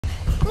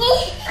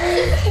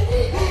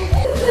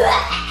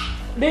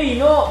レイ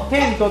の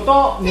テント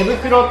と寝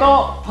袋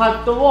と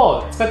パッド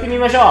を使ってみ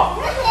ましょ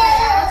う。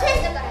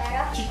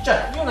ちっち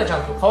ゃいヨナちゃ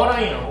んと変わら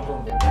んやん、ほと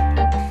んど。な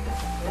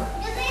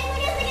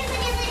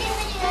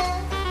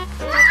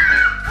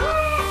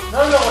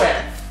んだこれ、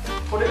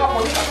これが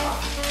骨かな。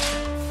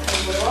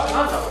これは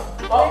なんだろう。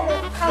あ、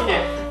いい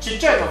ね、ちっ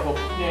ちゃいのこう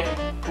ね、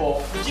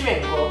こう地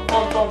面にこう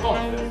トントントンっ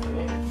てやるんですよ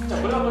ね。じゃあ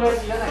これはとりあえ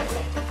ずいらないです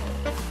ね。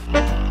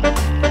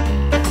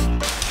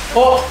あ、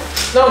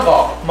なん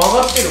か曲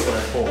がってる、これ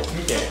こう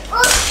見て。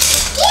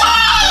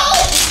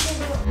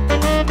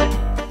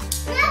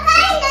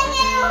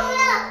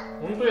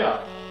本当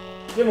や。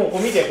でもこ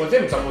う見て、これ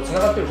全部さ、こう繋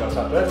がってるから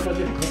さ、とりあえずこれ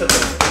全部組み立てる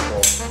んですけど、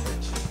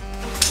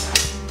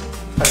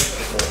はい、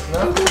こうな、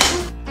こ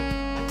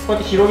うや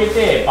って広げ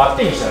てバッ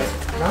テンにしたらいい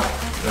な。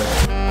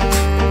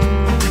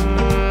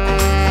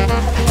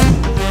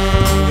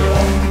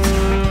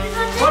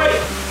はい。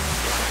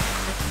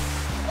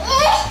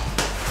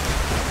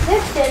で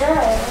きてない。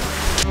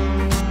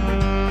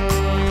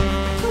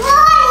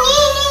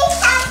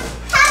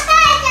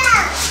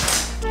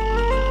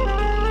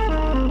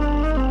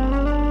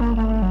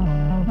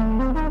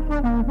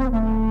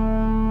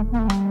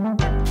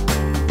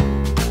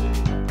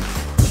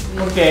オ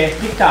ッケ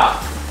ー、できた。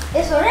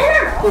え、それな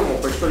の？これも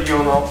これ一人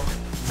用の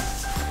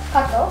カ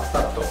ット？カ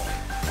ット。そ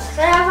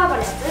れはパパの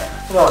やつ？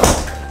そう。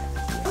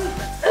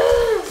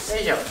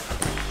よいしょ。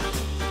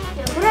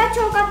これは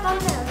超簡単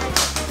だよね。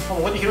も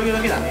うこうやって広げる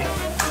だけだね。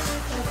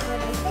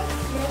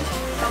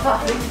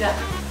あ、できた。で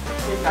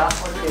きた。オッ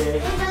ケー。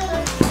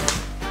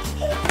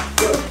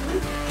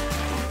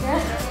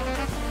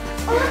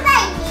重た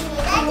いね。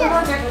大丈夫。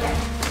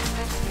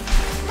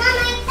ママ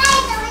一回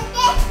止めて。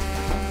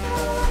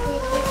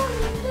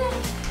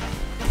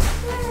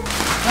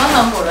なん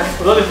なんこれ。ど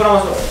うやって膨ら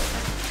ますの？こ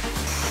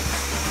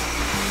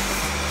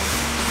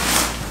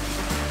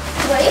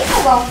れ一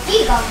個が大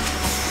きいかも。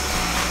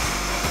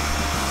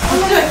こっ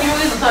ちは広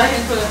げるの大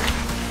変それ。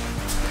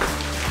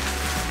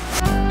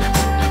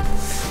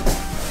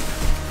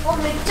お、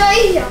めっちゃ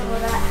いいじゃんこ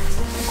れ。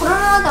この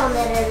ままでも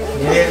寝れる。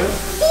寝れる？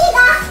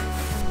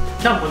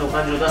キャンプの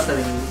感じを出すた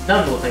めに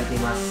暖炉を焚いてい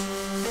ま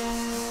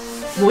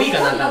す。もういいか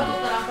な、暖炉。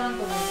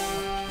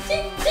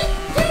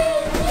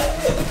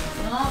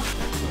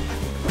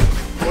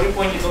もう一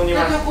本に飛んで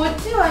ます。こっ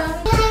ちはやる。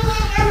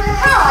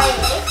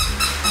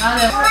あ、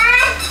でも。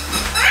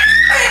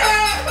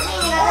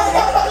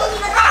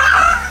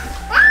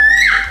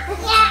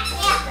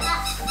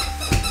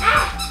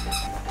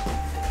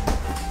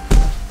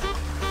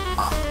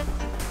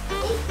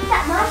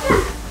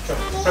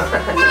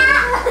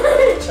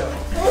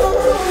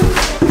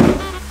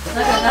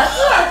なんか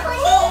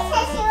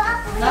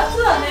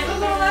夏は寝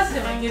袋なしで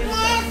もいける。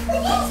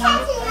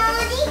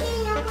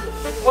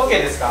オッケ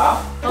ーです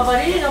か？パパ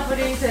リリのプ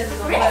リンセス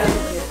の入らない。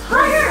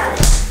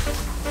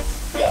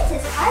プリンセ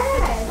ス入ら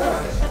ないよ。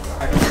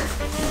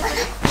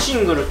シ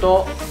ングル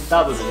と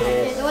ダブルで。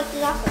どっ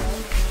ちだっけ？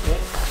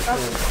シン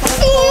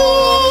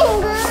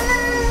グル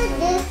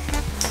です。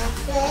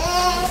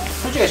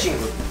こっちがシン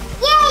グル。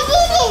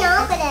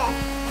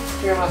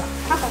違います。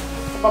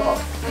パパ。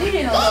リ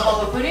リのパパ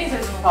がプリンセ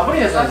スの。あ、プ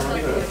リンセスの持っ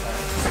てくる。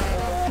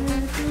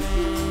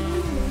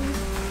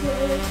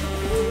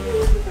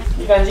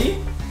いい感じ？ち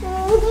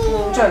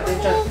ゃん。てか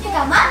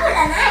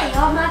枕ないよ、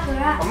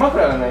枕。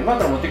枕がない。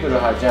枕持ってくる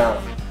はじゃん。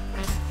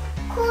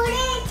これ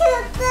作っ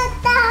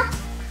た。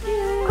こ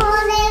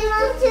れも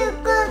作っ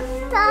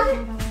た。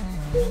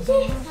り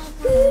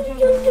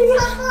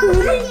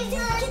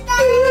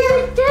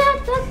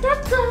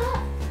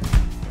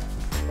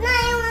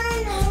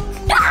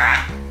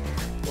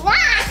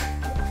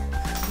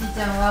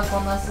ちゃんはこ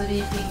のス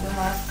リーピング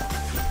マス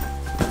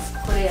ク。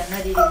これやな、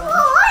リリは。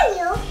多い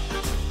よ。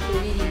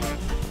リリの。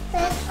多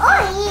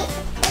い。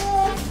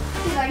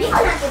てか、リコな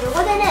んてどこ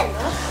で寝るの？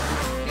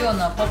リオ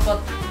ナパパ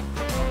の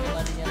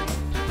隣じゃない。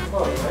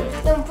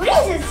でもプリン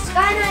セス使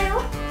えない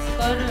よ。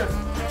使えるよ。T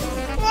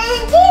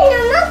の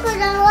枕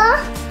は？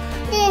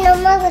 T の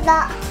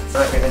枕。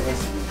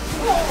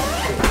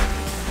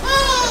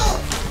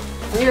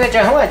リナち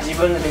ゃんは自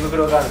分の寝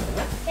袋があるん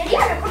だな。リ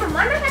アルこの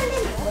真ん中に寝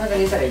るの？真ん中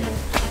にいたらいいよ。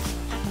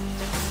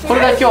これ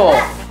が今日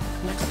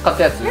買っ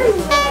たやつ、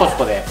コス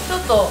コで。ちょっ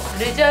と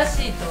レジャー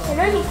シート。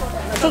何これ？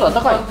ちょっと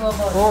暖かい。あ、なる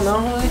ほ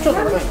どね。ちょっ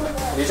と暖かい。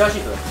レジャーシ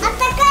ートだ。あった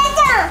かい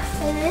じゃん。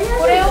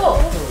これを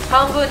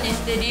半分に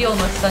してリオの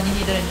下に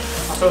入れるんで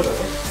す。あ、そうだね。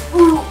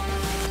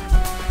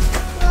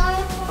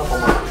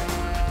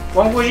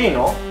ワンコジー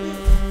ノ？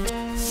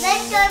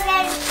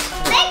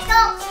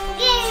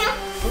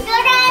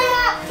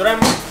ドラえ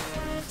もん。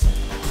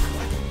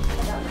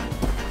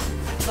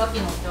さっき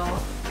のお茶は？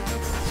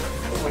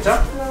お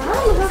茶？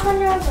何がか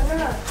なか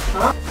な。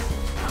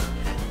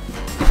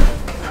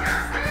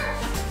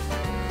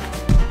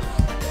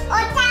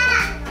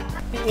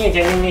ねえ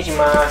ちゃん、ねんねし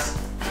ます。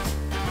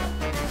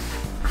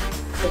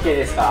OK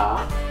です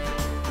か？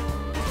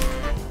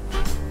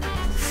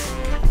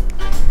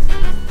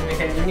こんな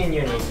感じでね、ニ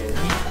ューニューしてるね。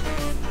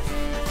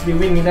で、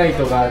上にライ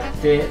トがあっ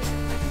て、はい、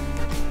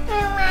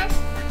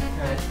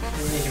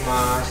ねんねし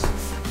ます。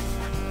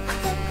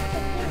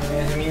お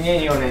やすみね、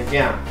リオネち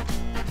ゃん。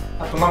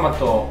あとママ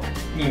と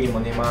ニーニーも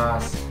寝ま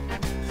す。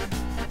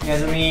おや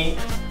すみ。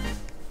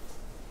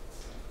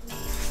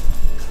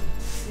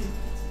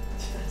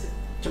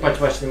チュパチ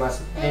ュパしてま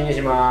す。ねんね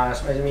しま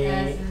す。おやすみ。お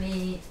やす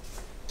み。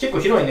結構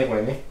広いね、こ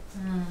れね。う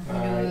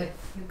ん、広い。よ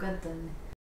かったね。